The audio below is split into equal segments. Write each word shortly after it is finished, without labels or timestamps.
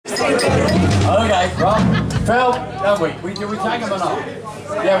Okay, right. Phil, don't we? Do we take him or not?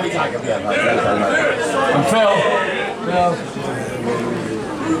 Yeah, we take him, yeah. And Phil.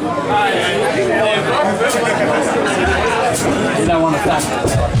 You don't want to thank him.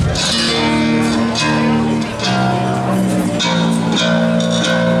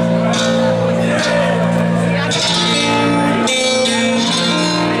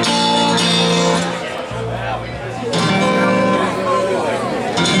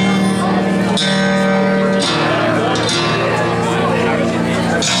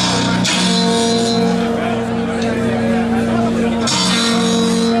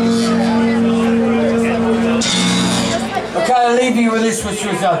 With this, which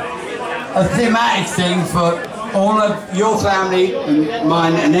was a thematic thing for all of your family and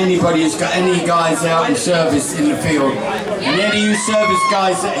mine, and anybody who's got any guys out in service in the field, and any of you service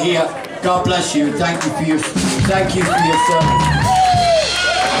guys that are here, God bless you and thank you for your service.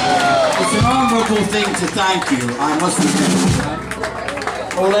 It's an honourable thing to thank you, I must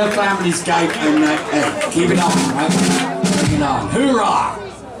admit. All their families gave, and hey, keep it on, right? Keep it on. Hoorah!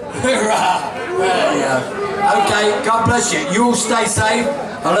 Hoorah! There you go. Okay, God bless you. You all stay safe.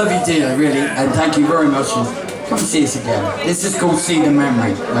 I love you dearly, really, and thank you very much. And come and see us again. This is called See the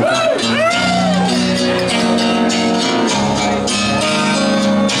Memory. Okay?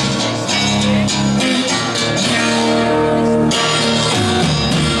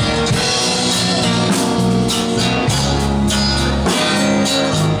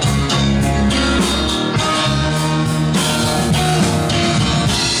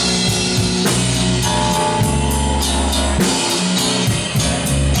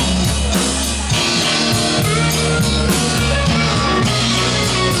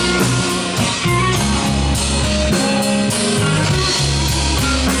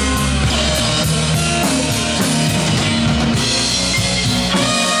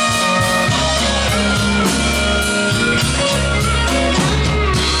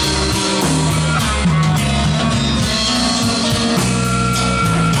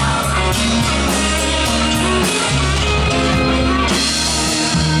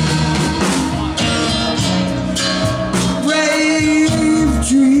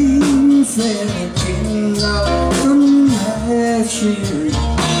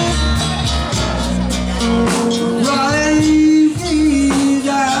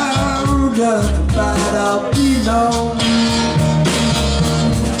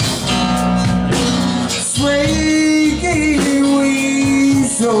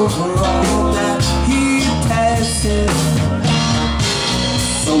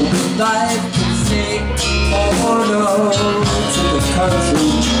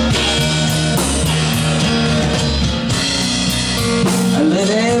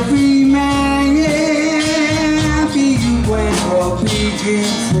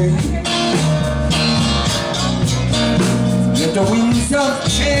 The winds of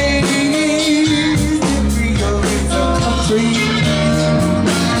change, the freedoms of country,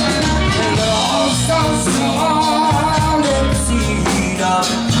 and all so small and seed of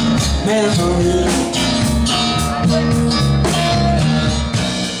memory.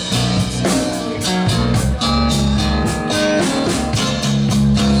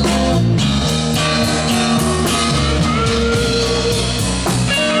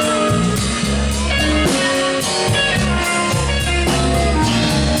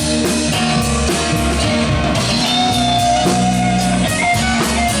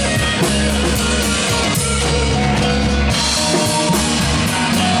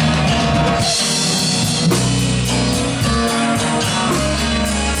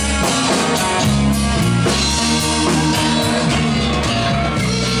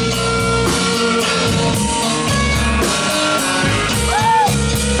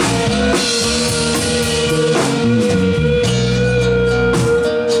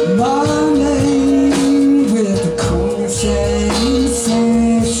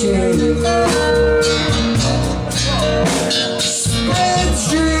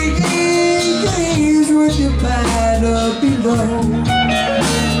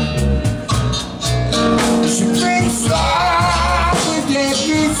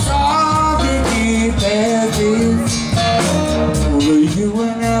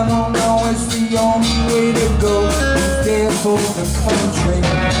 For the country,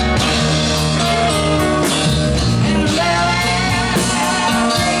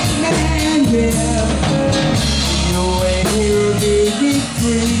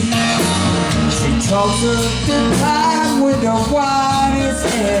 and she talks of the time when the wine is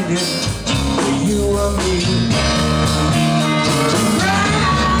handed for you and me.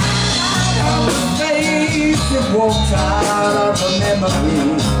 Right on the face that walks out of a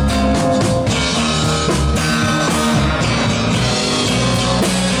memory.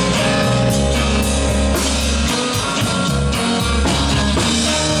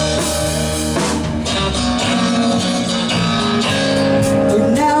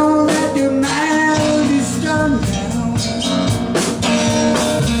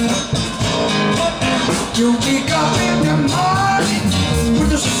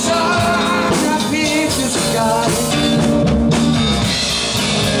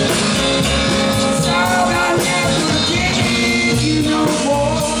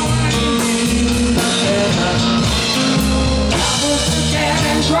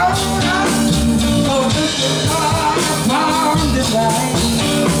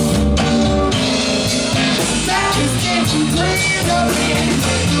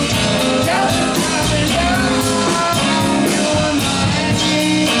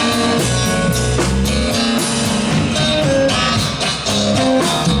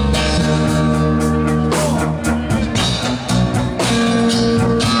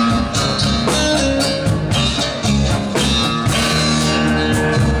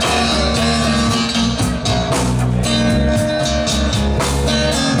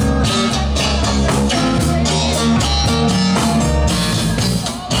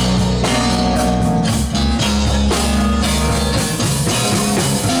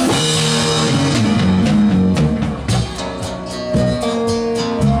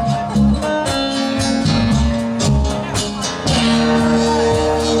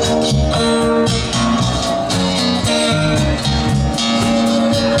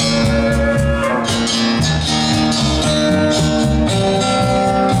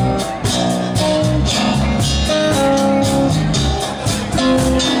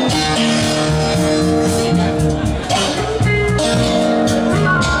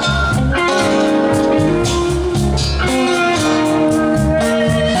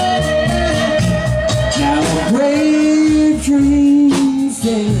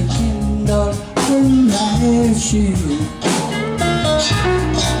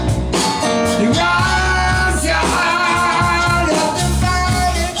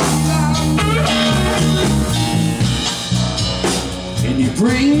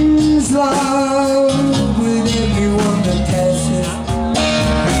 Brings love with everyone that passes.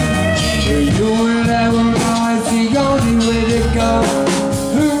 You will never know it's the only way to go.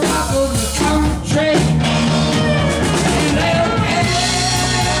 Hurrah for the country, and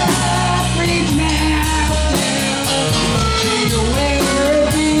every man be aware of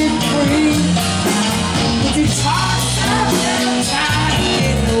being free. But you talk something time,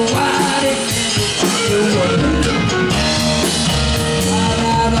 you know what it's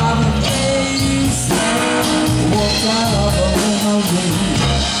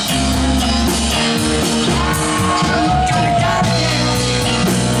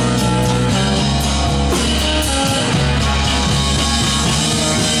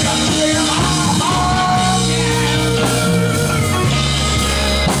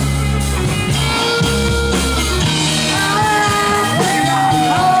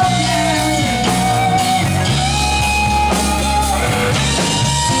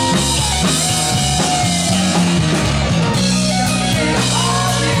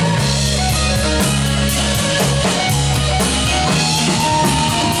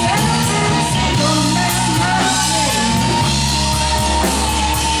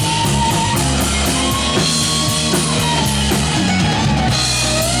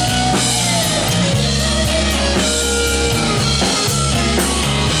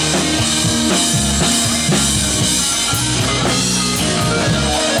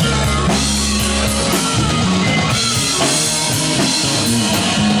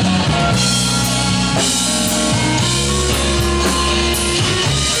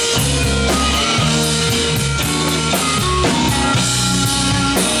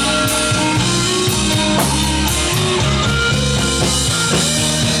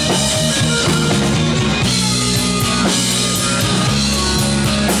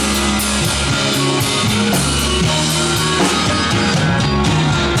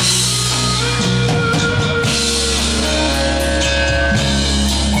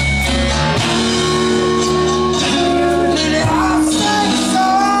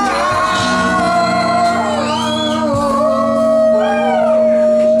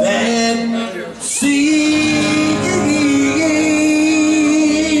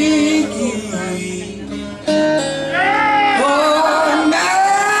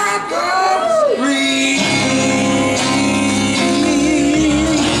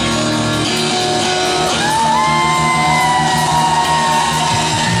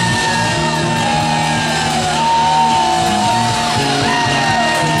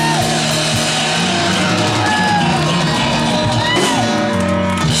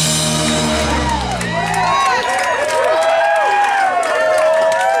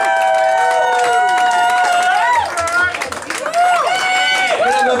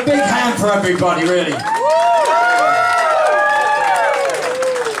for everybody, really.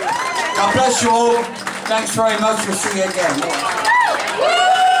 God bless you all. Thanks very much. We'll see you again.